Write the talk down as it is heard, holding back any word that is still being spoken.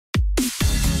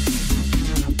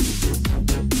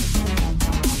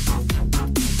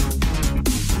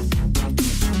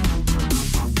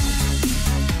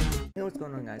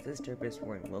this is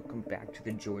Derpy, and welcome back to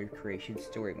the Joy of Creation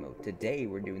story mode. Today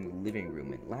we're doing the living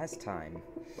room, and last time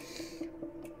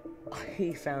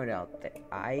I found out that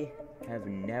I have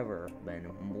never been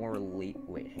more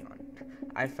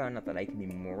I found out that I can be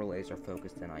more laser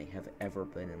focused than I have ever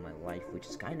been in my life, which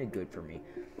is kind of good for me.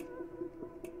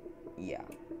 Yeah,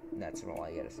 that's all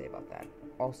I gotta say about that.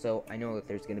 Also, I know that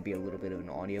there's gonna be a little bit of an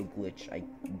audio glitch. I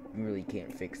really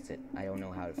can't fix it. I don't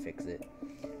know how to fix it.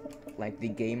 Like, the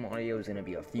game audio is gonna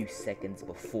be a few seconds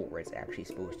before it's actually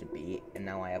supposed to be, and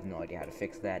now I have no idea how to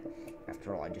fix that.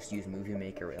 After all, I just use Movie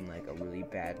Maker and, like, a really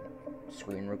bad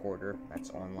screen recorder that's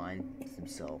online,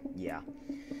 so, yeah.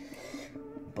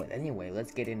 But anyway,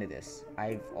 let's get into this.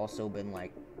 I've also been,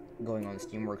 like, going on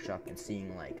Steam Workshop and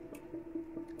seeing, like,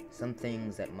 some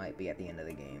things that might be at the end of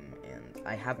the game, and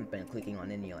I haven't been clicking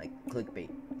on any, like, clickbait.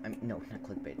 No, not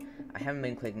clickbait. I haven't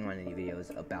been clicking on any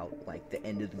videos about, like, the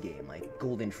end of the game, like,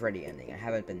 Golden Freddy ending. I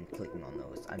haven't been clicking on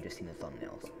those. I've just seen the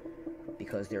thumbnails,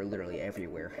 because they're literally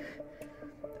everywhere.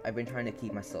 I've been trying to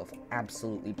keep myself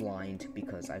absolutely blind,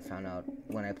 because I found out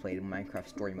when I played Minecraft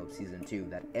Story Mode Season 2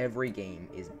 that every game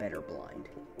is better blind.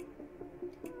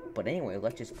 But anyway,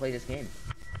 let's just play this game.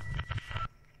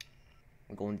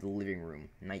 We're going to the living room,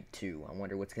 night 2. I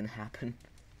wonder what's gonna happen.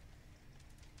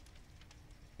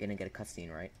 You're gonna get a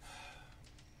cutscene, right?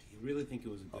 Do you really think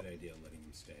it was a good idea letting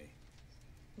him stay?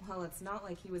 Well, it's not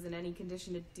like he was in any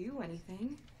condition to do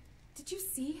anything. Did you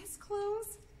see his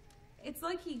clothes? It's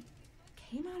like he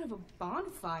came out of a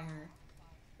bonfire.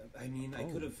 I mean, I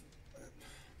could have,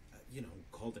 you know,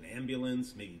 called an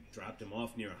ambulance, maybe dropped him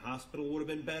off near a hospital would have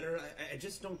been better. I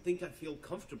just don't think I feel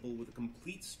comfortable with a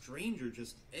complete stranger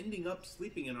just ending up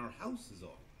sleeping in our house is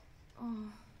all.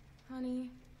 Oh,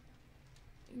 honey.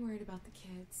 You worried about the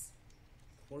kids?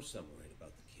 Of course I'm worried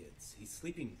about the kids. He's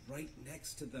sleeping right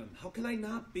next to them. How can I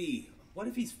not be? What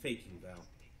if he's faking, Val?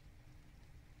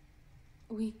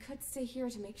 We could stay here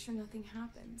to make sure nothing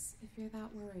happens, if you're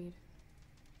that worried.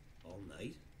 All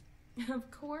night? Of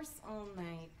course all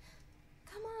night.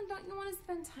 Come on, don't you want to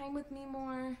spend time with me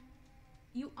more?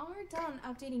 You are done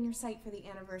updating your site for the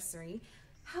anniversary.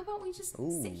 How about we just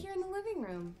sit here in the living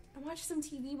room and watch some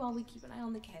TV while we keep an eye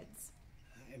on the kids?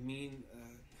 I mean,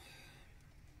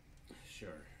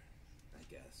 sure, I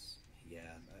guess.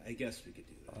 Yeah, I guess we could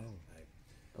do that.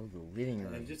 Oh, the living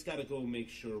room. I've just got to go make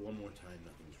sure one more time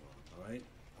nothing's wrong, alright?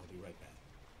 I'll be right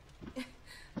back.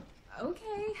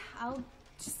 Okay, I'll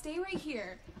just stay right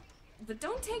here. But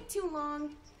don't take too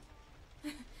long.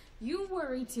 You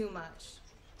worry too much.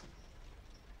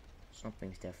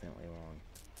 Something's definitely wrong.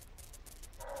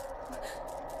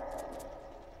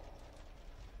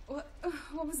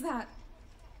 What was that?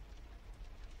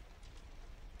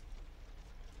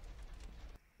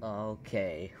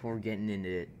 Okay, we're getting into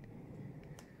it.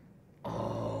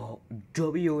 Oh,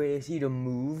 WASD to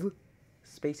move.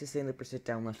 Space to stand up or sit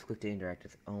down, left click to interact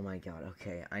with. Oh my god,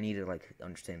 okay, I need to, like,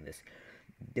 understand this.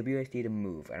 WASD to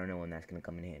move. I don't know when that's gonna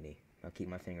come in handy. I'll keep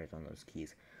my fingers on those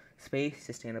keys. Space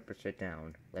to stand up or sit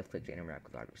down, left click to interact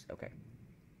with objects. Okay,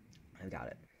 I got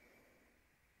it.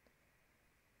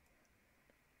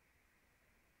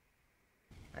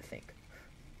 I think.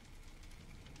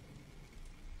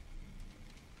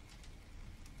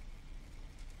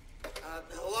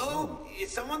 Hello?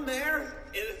 Is someone there?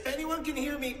 If anyone can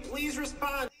hear me, please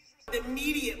respond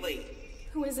immediately.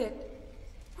 Who is it?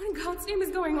 What in God's name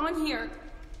is going on here?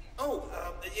 Oh,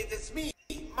 it's me,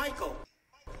 Michael.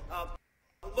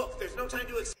 Look, there's no time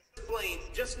to explain.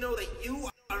 Just know that you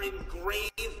are in grave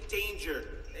danger.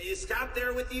 Is Scott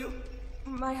there with you?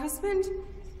 My husband?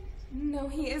 No,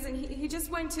 he isn't. He just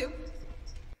went to...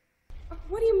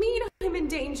 What do you mean I'm in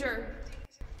danger?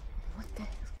 What the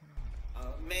hell's going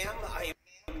on? Ma'am, I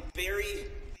am very,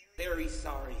 very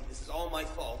sorry. This is all my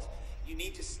fault. You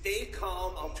need to stay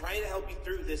calm. I'll try to help you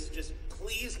through this. Just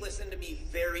please listen to me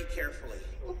very carefully.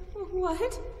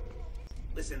 What?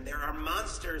 Listen, there are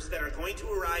monsters that are going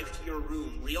to arrive to your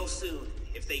room real soon.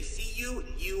 If they see you,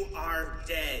 you are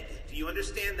dead. Do you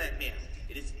understand that, ma'am?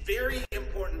 It is very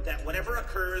important that whatever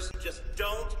occurs, just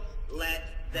don't let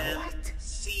them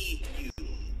see you.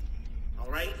 All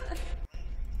right?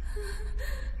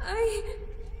 I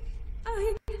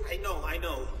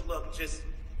know. Look, just...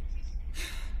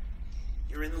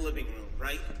 You're in the living room,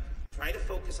 right? Try to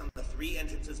focus on the 3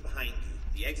 entrances behind you.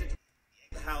 The exit to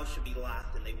the house should be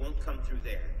locked, and they won't come through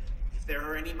there. If there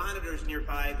are any monitors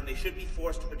nearby, then they should be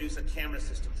forced to produce a camera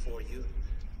system for you.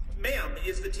 Ma'am,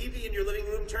 is the TV in your living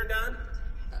room turned on?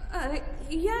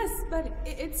 Yes, but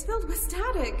it's filled with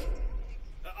static.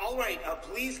 All right,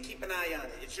 please keep an eye on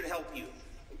it. It should help you.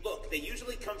 Look, they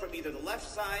usually come from either the left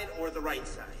side or the right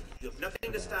side. You have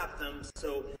nothing to stop them,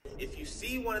 so if you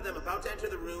see one of them about to enter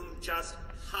the room, just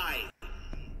hide.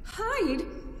 Hide?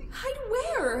 Hide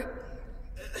where?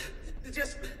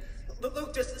 Just,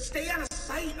 look, just stay out of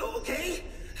sight, okay?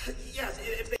 Yes,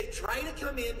 if they try to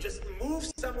come in, just move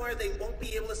somewhere they won't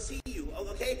be able to see you,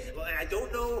 okay? Well, I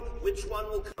don't know which one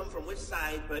will come from which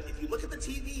side, but if you look at the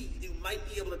TV, you might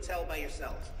be able to tell by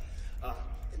yourself.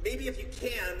 Maybe if you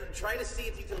can, try to see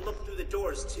if you can look through the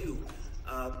doors, too.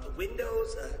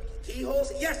 Windows,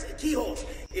 keyholes? Yes, keyholes.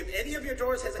 If any of your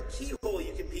doors has a keyhole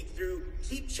you can peek through,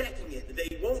 keep checking it.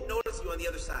 They won't notice you on the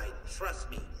other side. Trust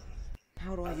me.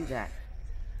 How do I do that?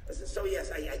 So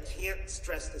yes, I can't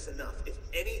stress this enough. If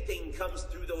anything comes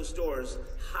through those doors,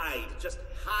 hide. Just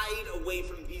hide away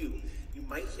from view. You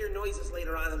might hear noises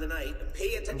later on in the night.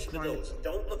 Pay attention to those.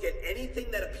 Don't look at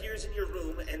anything that appears in your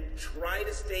room and try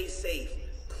to stay safe.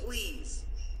 Please.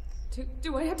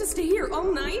 Do I have to stay here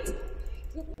all night?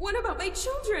 What about my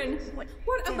children?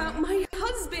 What about my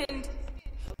husband?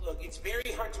 Look, it's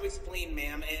very hard to explain,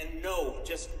 ma'am, and no,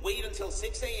 just wait until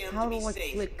 6 a.m. to be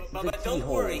safe. But don't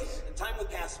worry, the time will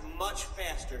pass much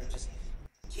faster. Just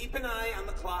keep an eye on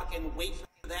the clock and wait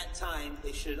for that time.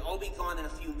 They should all be gone in a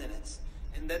few minutes,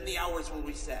 and then the hours will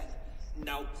reset.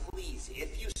 Now, please,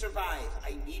 if you survive,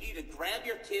 I need you to grab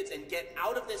your kids and get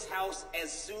out of this house as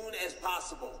soon as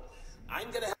possible.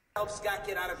 I'm gonna help Scott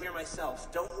get out of here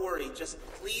myself. Don't worry, just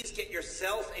please get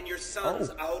yourself and your sons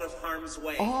out of harm's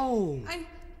way.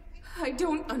 I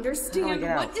don't understand.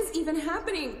 What is even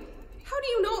happening? How do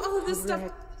you know all of this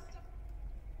stuff?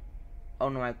 Oh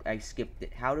no, I skipped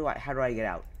it. How do I get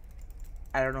out?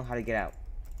 I don't know how to get out.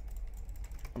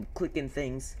 I'm clicking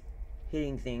things,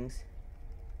 hitting things.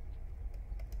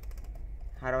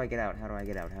 How do I get out? How do I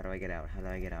get out? How do I get out? How do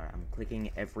I get out? I'm clicking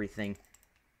everything.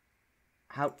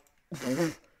 How?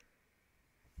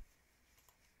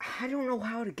 I don't know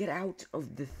how to get out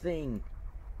of the thing.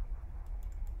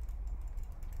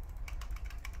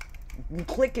 I'm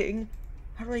clicking.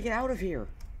 How do I get out of here?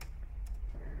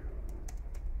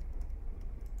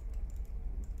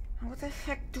 How the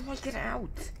heck do I get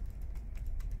out?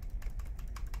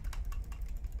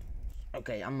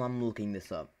 Okay, I'm looking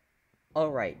this up.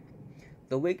 Alright.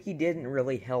 The wiki didn't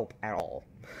really help at all.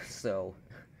 So,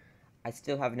 I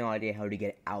still have no idea how to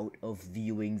get out of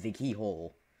viewing the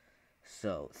keyhole.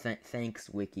 So, thanks,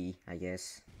 wiki, I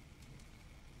guess.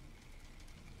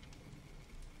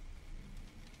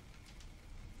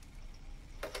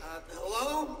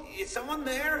 Hello? Is someone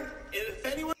there? If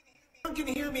anyone can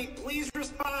hear me, please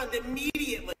respond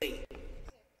immediately.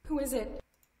 Who is it?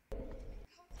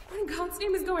 What in God's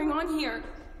name is going on here?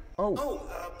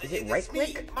 Is it right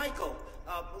click? Michael.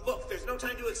 Look, there's no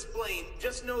time to explain.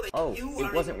 Just know that you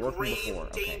are in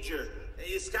grave danger.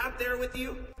 Is Scott there with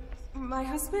you? My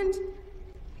husband?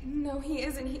 No, he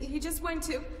isn't. He just went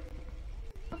to...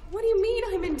 What do you mean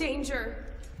I'm in danger?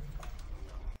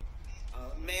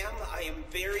 Ma'am, I am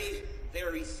very,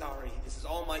 very sorry. This is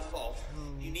all my fault.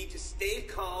 You need to stay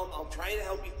calm. I'll try to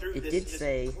help you through this. It did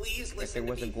say please that there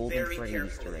was a golden Freddy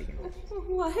Easter egg.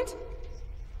 What?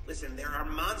 Listen, there are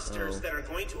monsters that are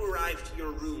going to arrive to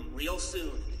your room real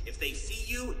soon. If they see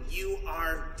you, you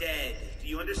are dead. Do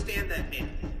you understand that, ma'am?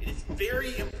 It is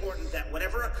very important that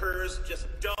whatever occurs, just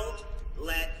don't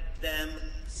let them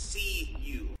see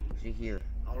you. She here.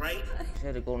 All right? She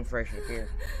had a golden Freddy here.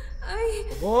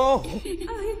 Whoa!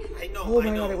 I know. Oh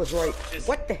my God, it was right.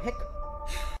 What the heck?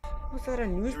 Was that a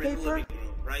newspaper? Room,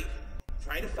 right?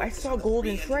 Try to I saw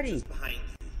Golden Freddy.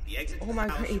 Oh my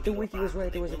God, the wiki was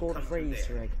right. There was a Golden Freddy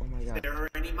Easter egg. Oh my God. If there are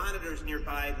any monitors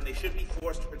nearby, they should be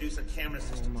forced to produce a camera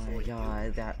system for you. Oh my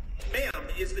God, that... Ma'am,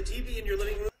 is the TV in your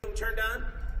living room turned on?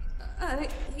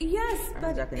 Yes,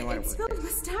 but it's filled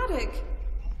with static.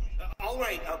 All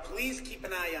right, please keep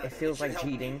an eye on it. It feels like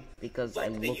cheating because I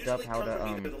looked up how to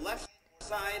either the left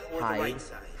side or hide the right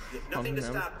side. You have nothing to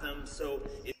stop them, so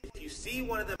if you see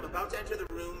one of them about to enter the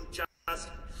room, just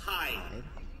hide.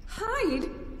 Hide?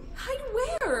 Hide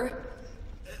where?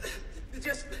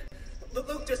 Just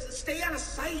stay out of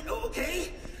sight,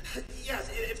 okay?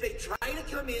 Yes, if they try to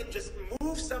come in, just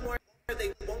move somewhere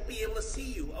they won't be able to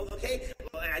see you, okay?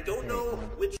 Well, I don't know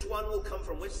which one will come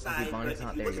from which side, but if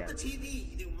you look at the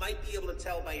TV, you might be able to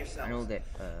tell by yourself. I know that,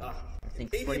 I think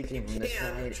Freddy came from this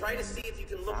side. Try to see if you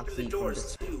can look through the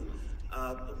doors, too.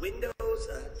 Windows,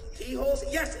 keyholes?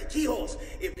 Yes, keyholes.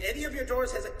 If any of your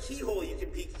doors has a keyhole you can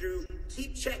peek through,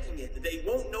 keep checking it. They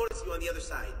won't notice you on the other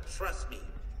side. Trust me.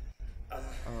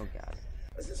 Oh, God.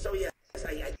 So, yes,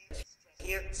 I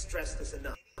can't stress this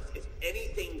enough. If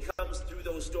anything comes through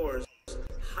those doors,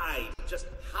 hide. Just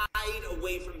hide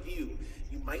away from view.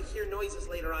 You might hear noises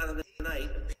later on in the night.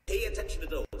 Pay attention to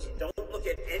those. Don't look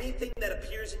at anything that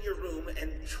appears in your room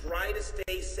and try to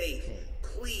stay safe.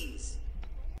 Please.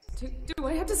 Do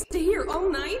I have to stay here all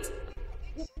night?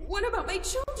 What about my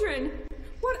children?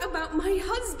 What about my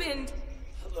husband?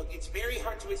 Look, it's very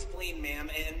hard to explain, ma'am,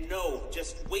 and no,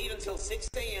 just wait until 6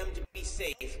 a.m. to be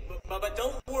safe. But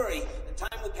don't worry, the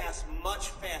time will pass much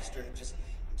faster. Just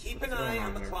keep an eye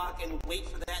on the clock and wait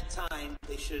for that time.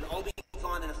 They should all be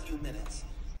gone in a few minutes,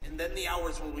 and then the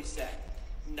hours will reset.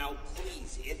 Now,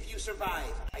 please, if you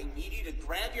survive, I need you to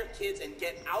grab your kids and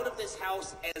get out of this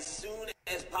house as soon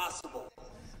as possible.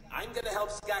 I'm gonna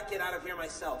help Scott get out of here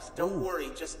myself. Don't worry,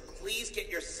 just please get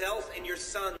yourself and your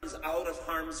sons out of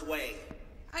harm's way.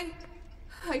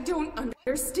 I don't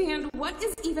understand what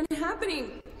is even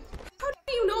happening. How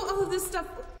do you know all of this stuff?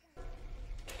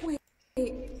 Wait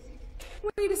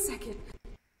a second.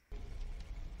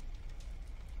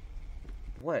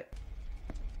 What?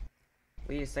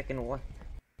 Wait a second, what?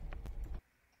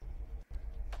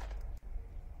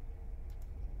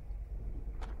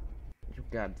 Oh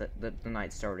god, the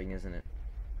night's starting, isn't it?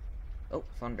 Oh,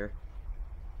 thunder.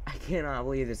 I cannot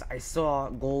believe this. I saw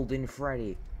Golden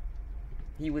Freddy.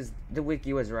 The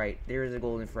wiki was right. There is a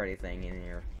Golden Freddy thing in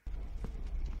here.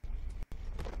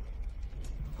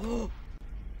 Oh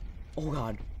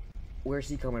god. Where's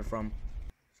he coming from?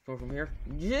 He's coming from here?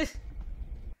 Yes!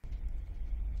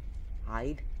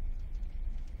 Hide.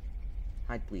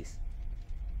 Hide, please.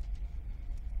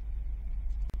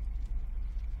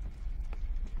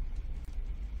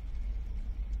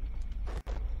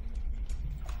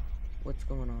 What's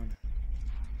going on?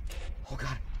 Oh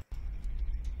god.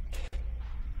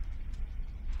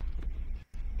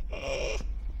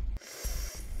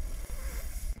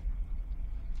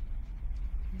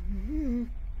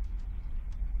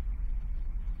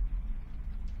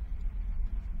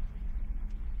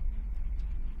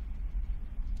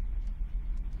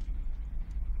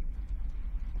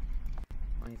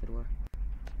 The door.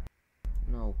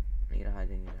 No, I need to hide.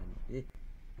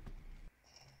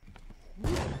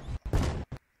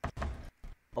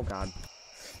 Oh god.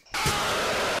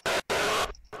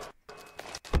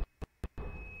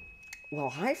 Well,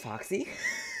 hi Foxy.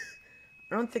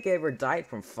 I don't think I ever died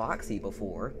from Foxy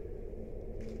before.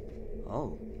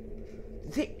 Oh.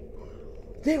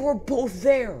 They were both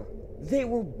there! They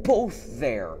were both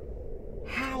there!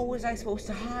 How was I supposed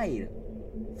to hide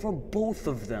from both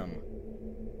of them?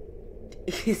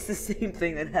 It's the same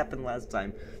thing that happened last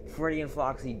time. Freddy and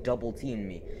Foxy double teamed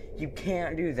me. You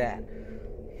can't do that.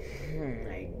 Oh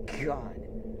my god.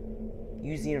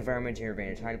 Use the environment to your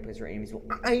advantage. Hide in place where enemies will.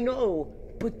 I know!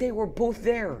 But they were both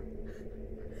there!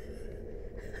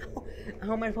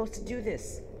 How am I supposed to do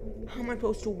this? How am I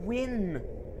supposed to win?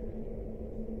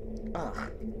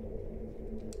 Ugh.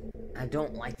 I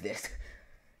don't like this.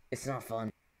 It's not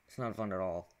fun. It's not fun at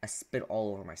all. I spit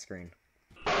all over my screen.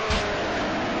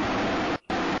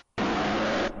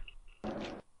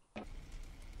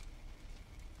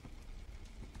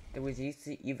 There was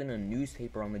even a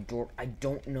newspaper on the door. I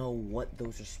don't know what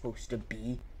those are supposed to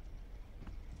be.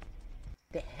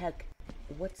 The heck?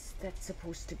 What's that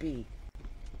supposed to be?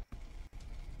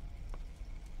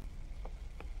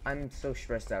 I'm so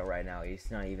stressed out right now. It's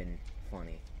not even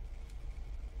funny.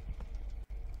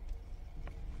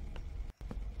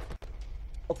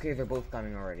 Okay, they're both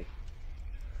coming already.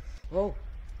 Oh,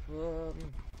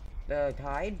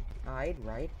 hide,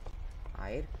 right?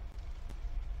 Hide.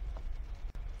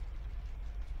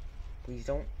 Please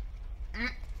don't.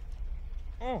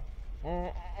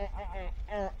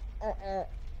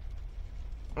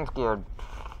 I'm scared.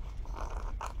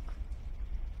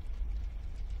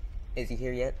 Is he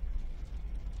here yet?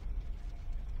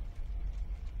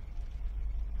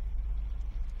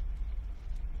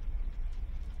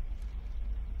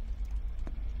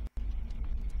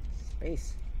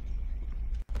 Space.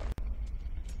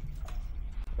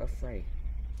 What about Freddy?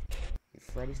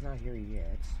 Freddy's not here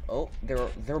yet. Oh, they're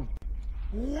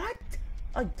what?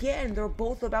 Again, they're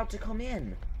both about to come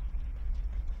in.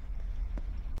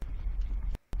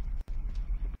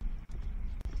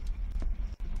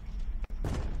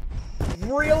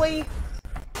 Really?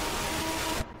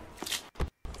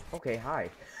 Okay, hi.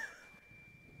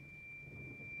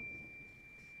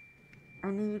 I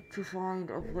need to find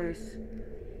a place.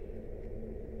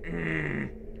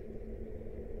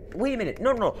 Wait a minute.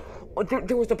 No.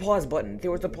 There was the pause button.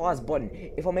 There was the pause button.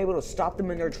 If I'm able to stop them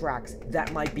in their tracks,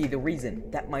 that might be the reason.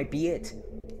 That might be it.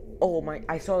 Oh my,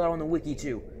 I saw that on the wiki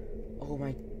too. Oh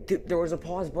my, there was a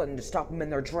pause button to stop them in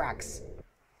their tracks.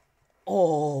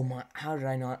 Oh my, how did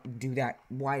I not do that?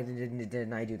 Why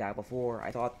didn't I do that before?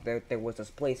 I thought that there was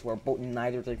this place where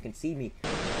neither of them can see me.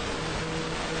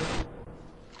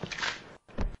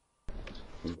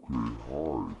 Okay,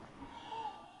 hi.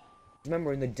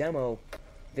 Remember in the demo,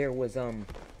 there was, a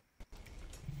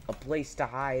place to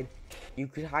hide. You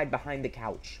could hide behind the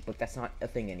couch, but that's not a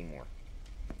thing anymore.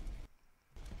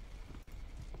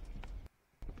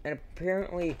 And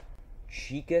apparently,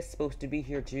 Chica's supposed to be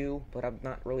here too, but I'm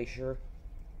not really sure.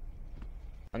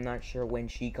 I'm not sure when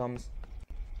she comes.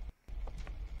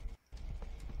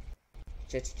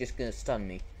 It's just gonna stun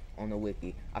me on the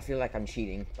wiki. I feel like I'm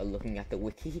cheating by looking at the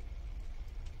wiki.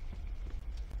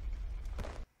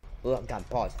 Oh god,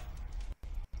 pause.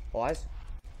 Pause.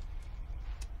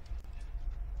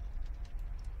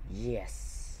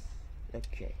 Yes.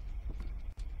 Okay.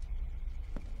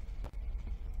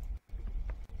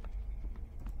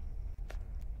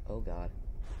 Oh god.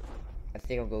 I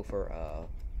think I'll go for,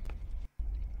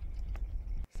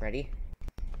 Freddy?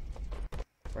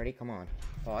 Freddy, come on.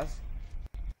 Pause.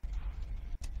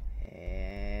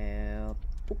 And...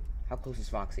 Boop. How close is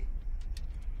Foxy?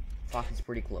 Foxy's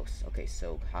pretty close. Okay,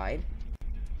 so hide.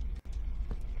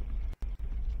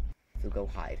 So go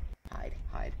hide. Hide,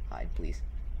 hide, hide, please.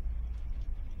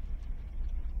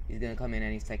 He's gonna come in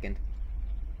any second.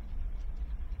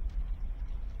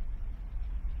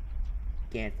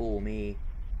 Can't fool me.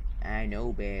 I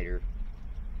know better.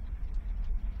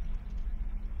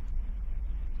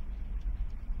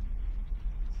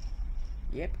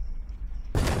 Yep.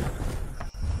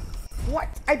 What?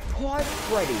 I paused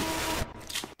Freddy.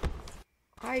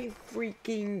 I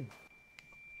freaking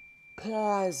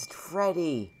paused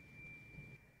Freddy.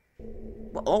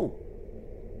 Oh.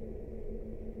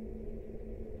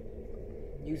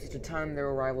 Use it to time their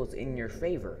arrivals in your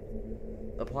favor.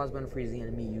 The pause button frees the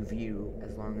enemy you view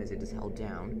as long as it is held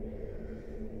down.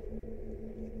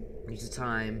 Use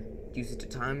it to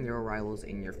time their arrivals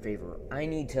in your favor. I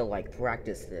need to, like,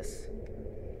 practice this.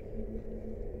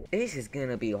 This is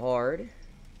gonna be hard.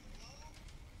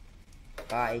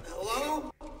 Bye.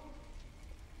 Hello?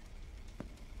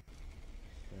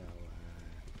 So,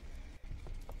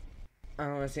 I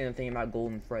don't understand the thing about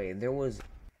Golden Freddy. There was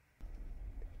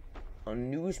a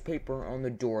newspaper on the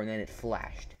door and then it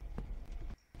flashed.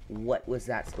 What was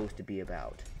that supposed to be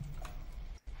about?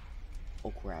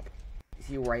 Oh crap. Is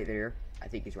he right there? I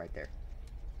think he's right there.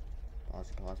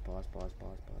 Pause, pause, pause, pause, pause, pause,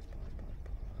 pause, pause, pause.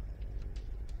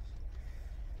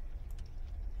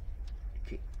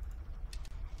 Okay.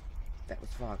 That was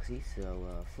Foxy,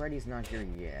 so Freddy's not here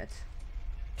yet.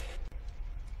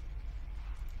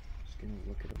 Just gonna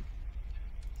look at him.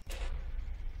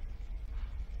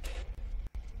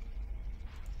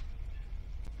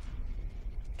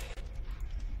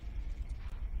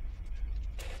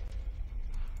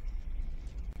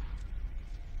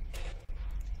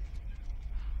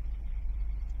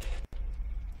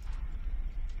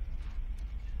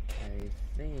 I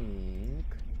think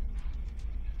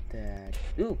that...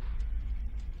 Ooh!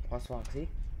 Pause Foxy.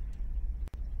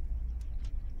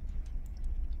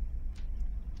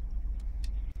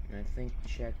 And I think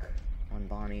check on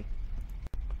Bonnie.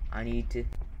 I need to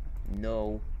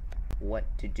know what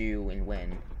to do and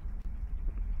when,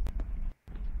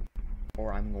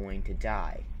 or I'm going to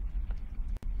die.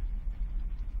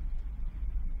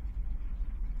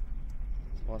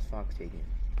 Pause Foxy again.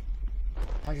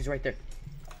 Foxy's right there.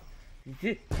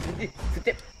 Okay,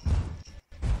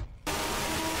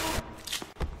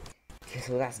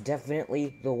 so that's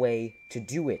definitely the way to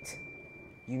do it.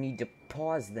 You need to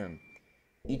pause them.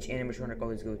 Each animatronic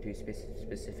always go to a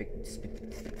specific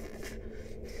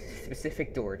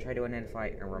door. Try to identify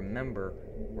and remember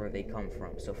where they come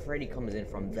from. So Freddy comes in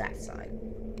from that side.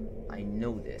 I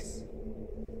know this.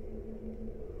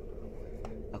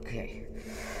 Okay.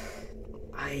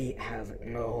 I have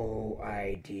no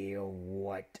idea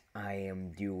what I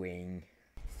am doing.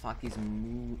 Faki's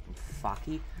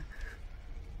Faki?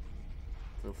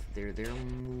 So they're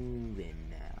moving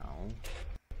now.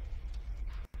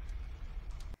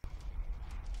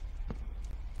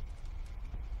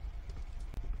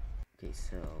 Okay,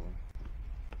 so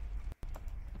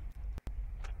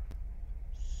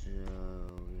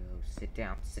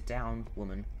sit down,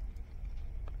 woman.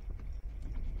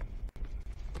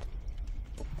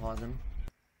 Pause him.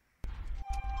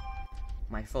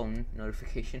 My phone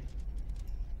notification.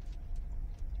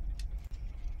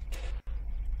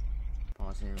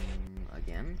 Pause him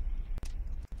again.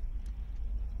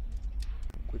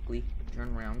 Quickly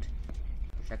turn around.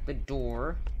 Check the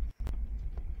door.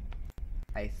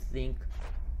 I think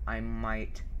I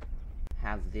might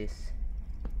have this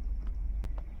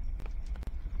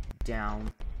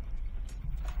down.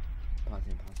 Pause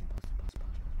him, pause him, pause him, pause him, pause him.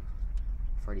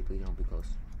 Freddy, please don't be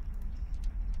close.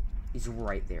 He's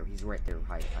right there. He's right there.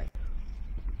 Hide, hide.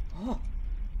 Oh!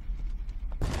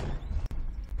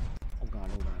 Oh god,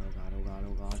 oh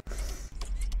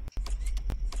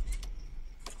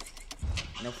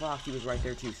No, Foxy was right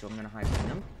there too, so I'm gonna hide from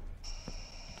him.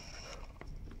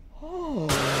 Oh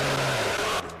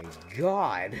my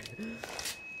god!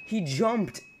 He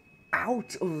jumped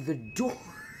out of the door!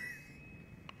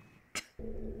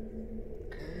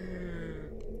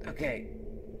 Okay.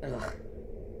 Ugh.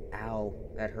 Ow,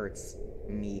 that hurts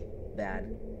me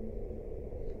bad.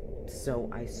 So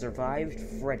I survived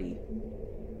Freddy.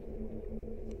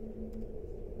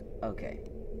 Okay.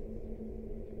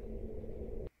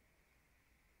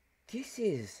 This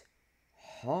is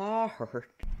hard.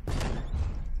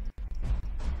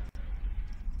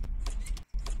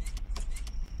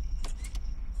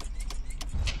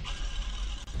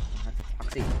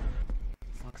 Foxy.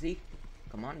 Foxy?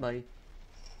 Come on, buddy.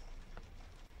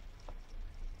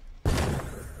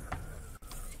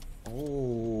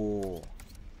 Oh.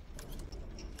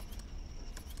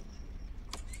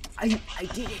 I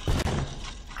did it.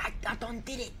 I done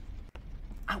did it.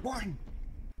 I won.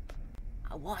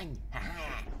 I won.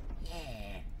 Haha.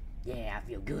 Yeah. Yeah, I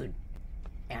feel good.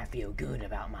 I feel good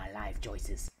about my life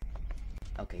choices.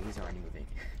 Okay, he's already moving.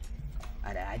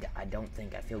 I don't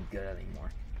think I feel good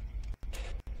anymore.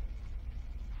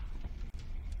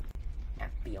 I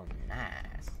feel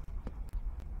nice.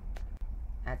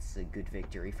 That's a good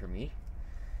victory for me.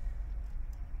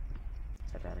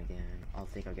 Start that again. I'll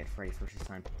think I'll get Freddy first this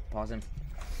time. Pause him.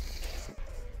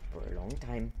 For a long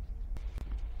time.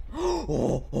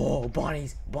 Oh, Bonnie.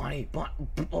 I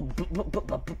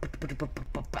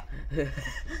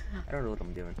don't know what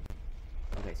I'm doing.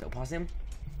 Okay, so pause him.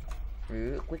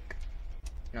 Real quick.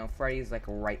 Now Freddy's like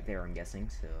right there, I'm guessing.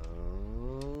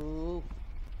 So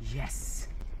yes,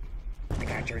 I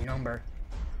got your number.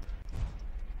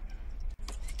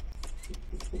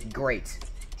 Great.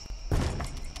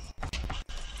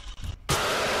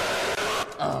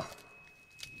 Ugh.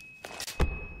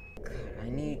 I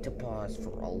need to pause for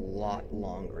a lot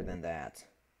longer than that.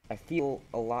 I feel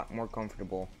a lot more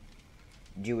comfortable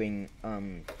doing,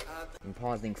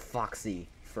 pausing Foxy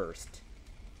first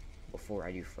before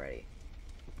I do Freddy.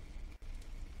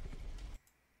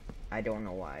 I don't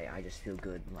know why, I just feel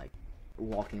good, like,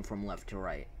 walking from left to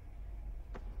right.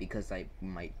 Because I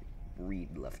might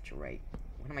read left to right.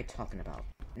 What am I talking about?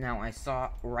 Now, I saw,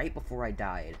 right before I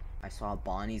died, I saw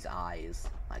Bonnie's eyes,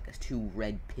 like two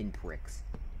red pinpricks,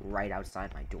 right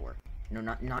outside my door. No,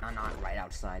 not right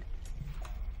outside.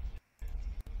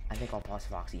 I think I'll pause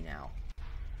Foxy now.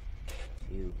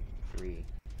 2, 3,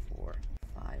 4,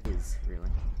 5. Is really?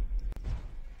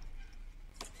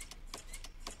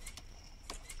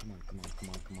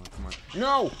 Come on.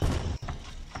 No!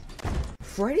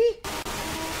 Freddy?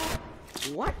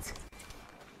 What?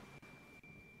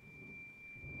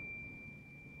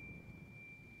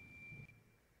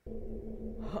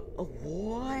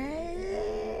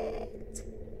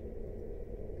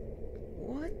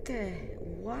 What the?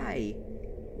 Why?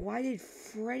 Why did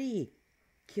Freddy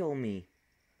kill me?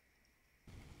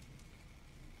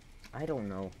 I don't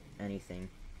know anything.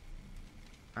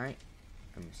 I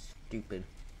am stupid.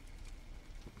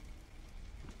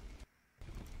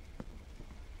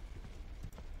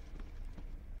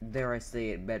 Dare I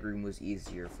say it, bedroom was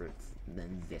easier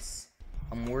than this.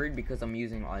 I'm worried because I'm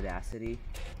using Audacity,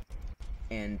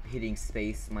 and hitting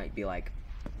space might be like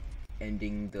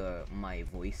ending my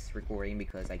voice recording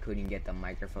because I couldn't get the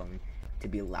microphone to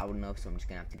be loud enough, so I'm just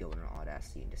gonna have to go into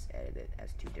Audacity and just edit it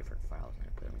as 2 different files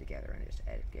and put them together and just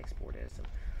export it as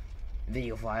a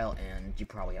video file. And you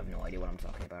probably have no idea what I'm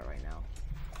talking about right now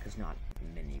because not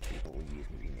many people use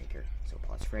Movie Maker. So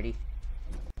pause Freddy.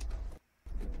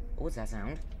 What's that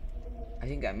sound? I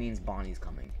think that means Bonnie's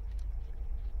coming.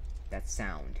 That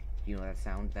sound. You know that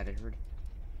sound that I heard?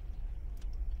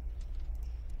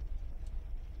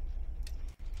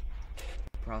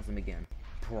 Pause them again.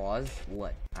 Pause?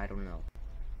 What? I don't know.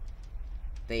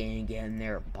 They ain't getting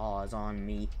their paws on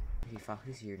me. Hey, fuck,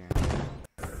 who's here now?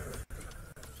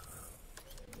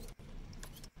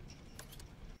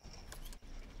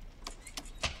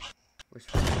 Where's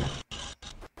Freddy?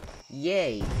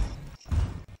 Yay!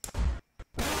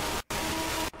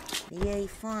 Yay,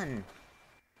 fun!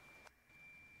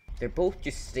 They're both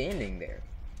just standing there.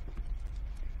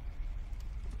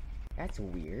 That's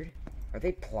weird. Are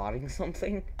they plotting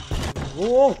something?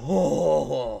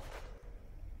 Whoa!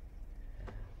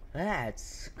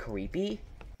 That's creepy.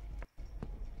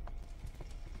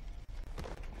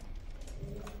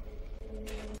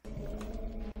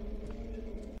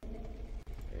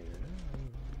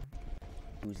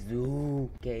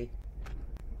 Okay.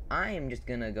 I am just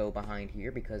gonna go behind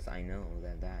here because I know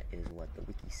that that is what the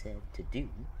wiki said to do.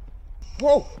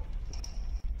 Whoa!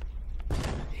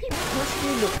 He punched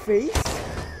me in the face?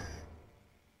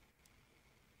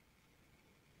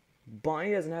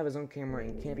 Bonnie doesn't have his own camera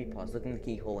and can't be paused. Look in the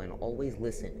keyhole and always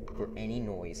listen for any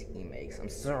noise he makes. I'm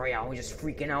sorry, I was just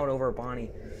freaking out over Bonnie.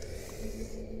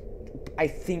 I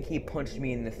think he punched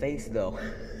me in the face, though.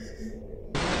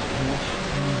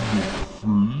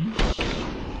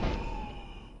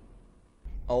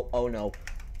 Oh no.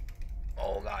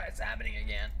 Oh god, it's happening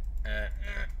again. I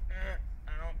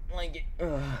don't like it.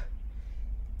 Ugh.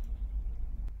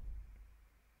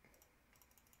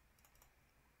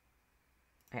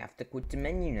 I have to quit the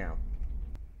menu now.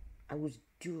 If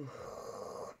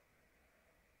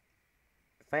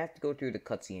I have to go through the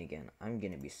cutscene again, I'm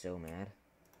gonna be so mad.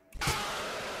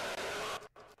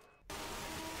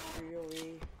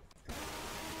 Really?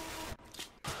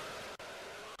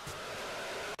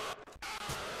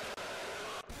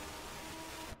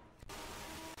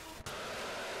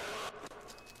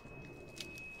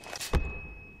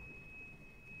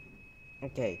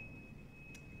 Okay.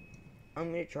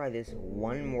 I'm gonna try this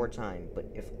one more time, but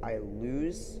if I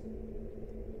lose,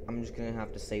 I'm just gonna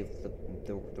have to save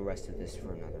the rest of this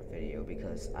for another video,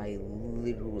 because I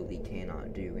literally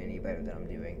cannot do any better than I'm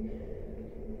doing.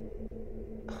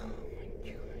 Oh my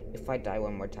god. If I die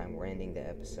one more time, we're ending the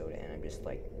episode, and I'm just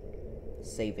like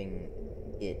saving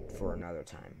it for another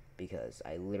time, because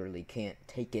I literally can't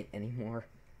take it anymore.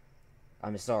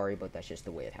 I'm sorry, but that's just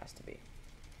the way it has to be.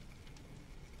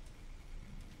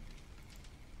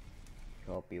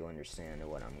 Hope you understand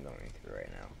what I'm going through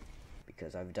right now,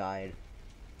 because I've died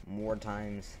more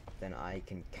times than I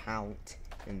can count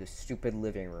in the stupid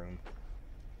living room.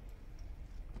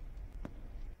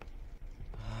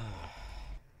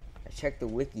 I checked the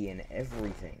wiki and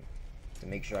everything to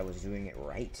make sure I was doing it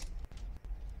right,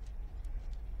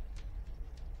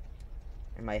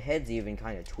 and my head's even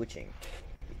kind of twitching,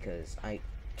 because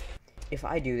if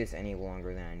I do this any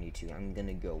longer than I need to, I'm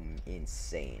gonna go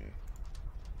insane.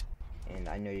 And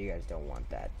I know you guys don't want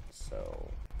that, so,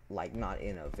 like, not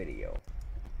in a video.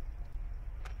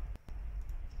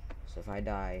 So if I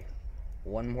die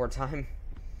one more time,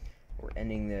 we're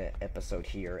ending the episode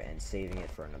here and saving it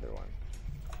for another one.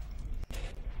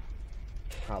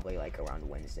 Probably, like, around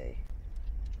Wednesday.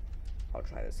 I'll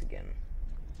try this again.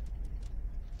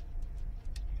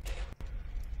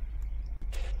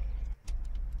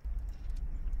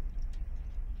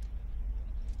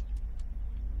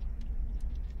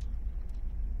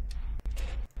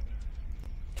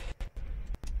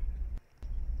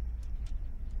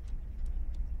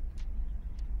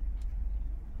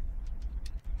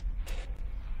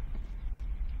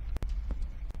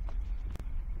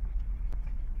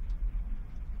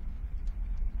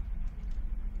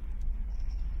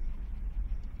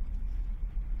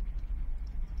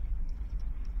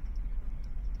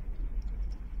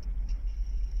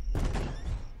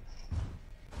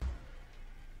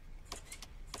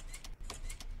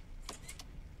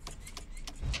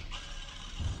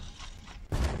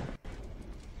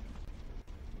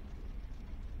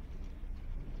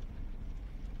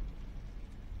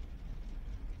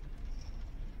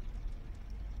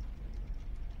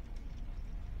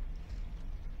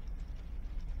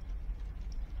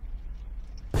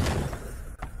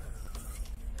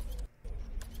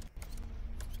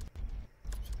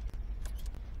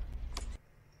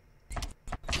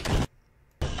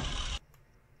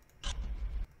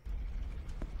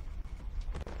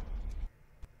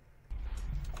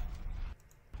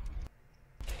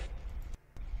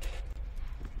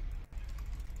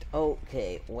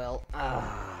 Okay, well,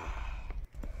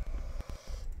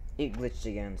 it glitched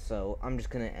again, so I'm just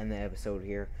gonna end the episode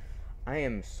here. I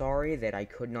am sorry that I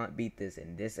could not beat this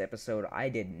in this episode. I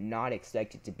did not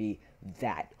expect it to be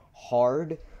that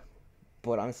hard,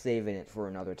 but I'm saving it for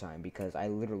another time, because I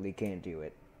literally can't do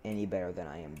it any better than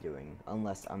I am doing,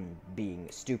 unless I'm being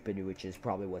stupid, which is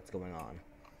probably what's going on.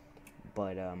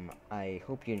 But, I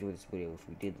hope you enjoyed this video. If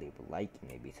you did, leave a like,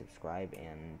 maybe subscribe,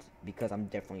 and because I'm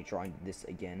definitely trying this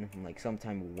again, like,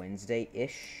 sometime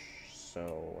Wednesday-ish,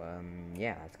 so,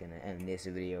 yeah, that's gonna end this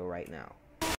video right now.